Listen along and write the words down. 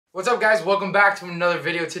What's up, guys? Welcome back to another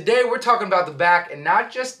video. Today we're talking about the back and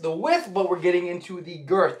not just the width, but we're getting into the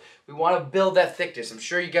girth. We want to build that thickness. I'm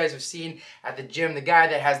sure you guys have seen at the gym the guy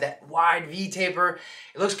that has that wide V taper.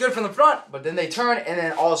 It looks good from the front, but then they turn and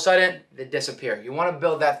then all of a sudden they disappear. You want to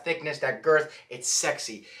build that thickness, that girth. It's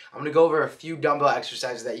sexy. I'm going to go over a few dumbbell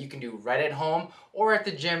exercises that you can do right at home or at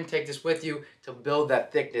the gym. Take this with you to build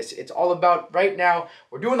that thickness. It's all about, right now,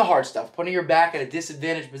 we're doing the hard stuff, putting your back in a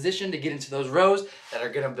disadvantaged position to get into those rows that are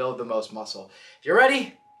going to build the most muscle. If you're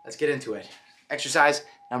ready, let's get into it. Exercise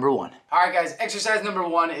number 1. All right, guys, exercise number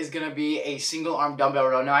 1 is going to be a single arm dumbbell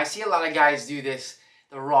row. Now, I see a lot of guys do this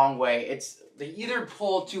the wrong way. They either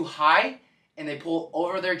pull too high and they pull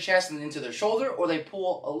over their chest and into their shoulder, or they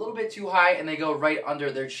pull a little bit too high and they go right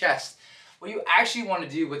under their chest. What you actually want to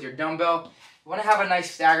do with your dumbbell, you want to have a nice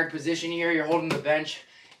staggered position here. You're holding the bench.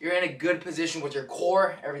 You're in a good position with your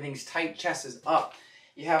core. Everything's tight, chest is up.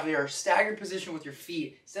 You have your staggered position with your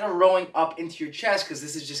feet. Instead of rowing up into your chest, because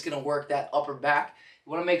this is just going to work that upper back,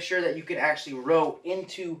 you want to make sure that you can actually row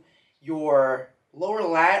into your lower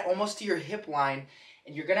lat, almost to your hip line,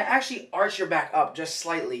 and you're going to actually arch your back up just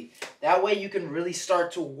slightly. That way you can really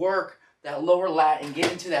start to work that lower lat and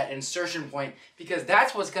get into that insertion point, because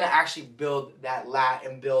that's what's going to actually build that lat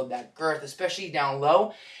and build that girth, especially down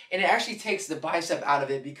low. And it actually takes the bicep out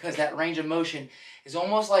of it, because that range of motion is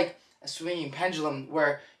almost like a swinging pendulum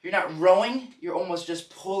where you're not rowing, you're almost just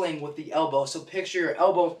pulling with the elbow. So picture your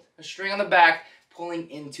elbow, a string on the back, pulling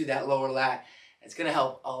into that lower lat. It's gonna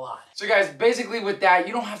help a lot. So guys, basically with that,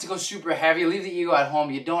 you don't have to go super heavy. Leave the ego at home.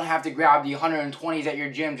 You don't have to grab the 120s at your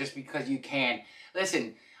gym just because you can.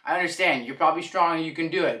 Listen, I understand, you're probably strong and you can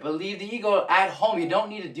do it, but leave the ego at home. You don't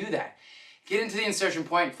need to do that. Get into the insertion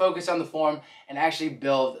point, focus on the form, and actually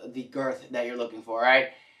build the girth that you're looking for, all right?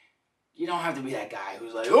 You don't have to be that guy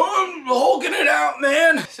who's like, oh, I'm hulking it out,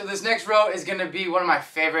 man. So this next row is gonna be one of my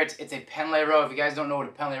favorites. It's a pen lay row. If you guys don't know what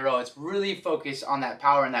a pen lay row is, it's really focused on that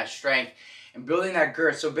power and that strength and building that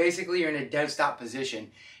girth. So basically you're in a dead stop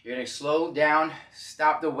position. You're gonna slow down,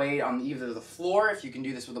 stop the weight on either the floor, if you can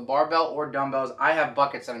do this with a barbell or dumbbells. I have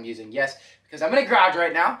buckets that I'm using, yes, because I'm in a garage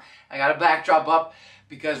right now. I got a backdrop up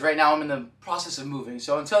because right now I'm in the process of moving.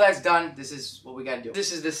 So until that's done, this is what we gotta do.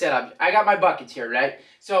 This is the setup. I got my buckets here, right?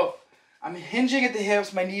 So I'm hinging at the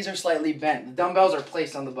hips, my knees are slightly bent. The dumbbells are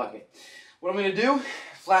placed on the bucket. What I'm gonna do,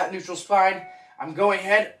 flat neutral spine, I'm going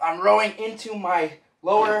ahead, I'm rowing into my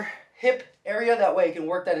lower hip area, that way I can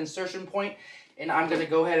work that insertion point, and I'm gonna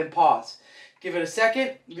go ahead and pause. Give it a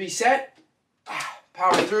second, reset,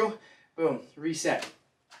 power through, boom, reset.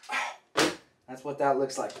 That's what that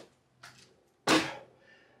looks like.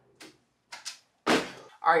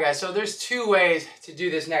 All right, guys, so there's 2 ways to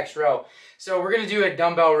do this next row. So we're gonna do a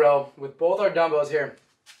dumbbell row with both our dumbbells here.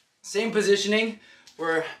 Same positioning,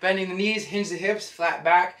 we're bending the knees, hinge the hips, flat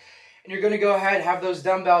back, and you're gonna go ahead and have those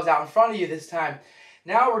dumbbells out in front of you this time.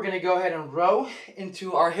 Now we're gonna go ahead and row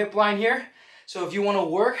into our hip line here. So if you wanna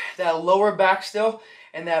work that lower back still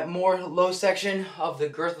and that more low section of the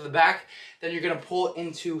girth of the back, then you're gonna pull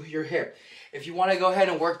into your hip. If you wanna go ahead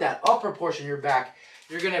and work that upper portion of your back,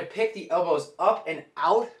 you're gonna pick the elbows up and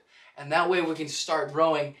out, and that way we can start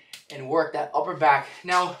rowing and work that upper back.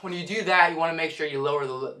 Now, when you do that, you wanna make sure you lower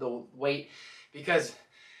the weight, because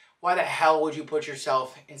why the hell would you put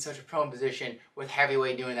yourself in such a prone position with heavy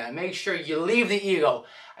weight doing that? Make sure you leave the ego.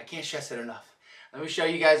 I can't stress it enough. Let me show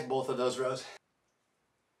you guys both of those rows.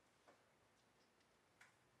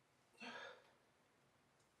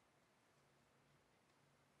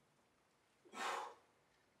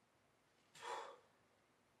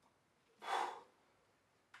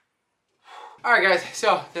 All right, guys,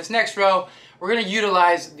 so this next row, we're gonna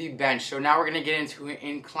utilize the bench. So now we're gonna get into an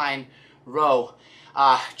incline row.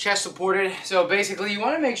 Chest supported. So basically you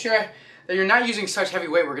wanna make sure that you're not using such heavy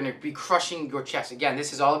weight. We're gonna be crushing your chest. Again,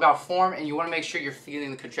 this is all about form, and you wanna make sure you're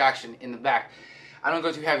feeling the contraction in the back. I don't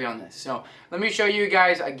go too heavy on this. So let me show you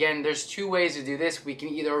guys, again, there's 2 ways to do this. We can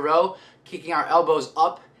either row, kicking our elbows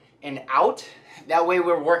up and out. That way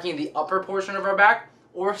we're working the upper portion of our back,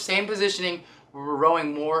 or same positioning, where we're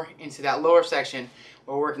rowing more into that lower section.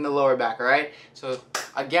 We're working the lower back, all right? So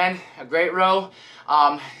again, a great row.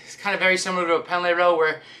 It's kind of very similar to a pen lay row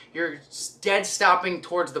where you're dead stopping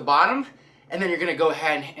towards the bottom, and then you're gonna go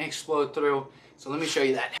ahead and explode through. So let me show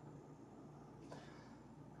you that.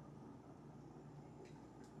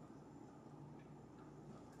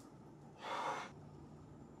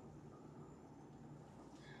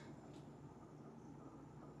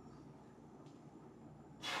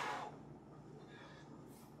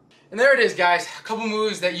 And there it is, guys. A couple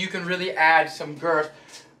moves that you can really add some girth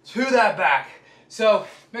to that back. So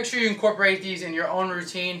make sure you incorporate these in your own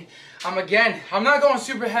routine. Again, I'm not going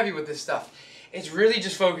super heavy with this stuff. It's really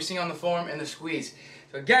just focusing on the form and the squeeze.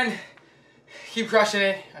 So again, keep crushing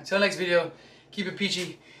it. Until next video, keep it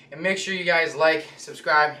peachy. And make sure you guys like,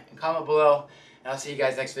 subscribe, and comment below. And I'll see you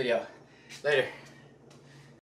guys next video. Later.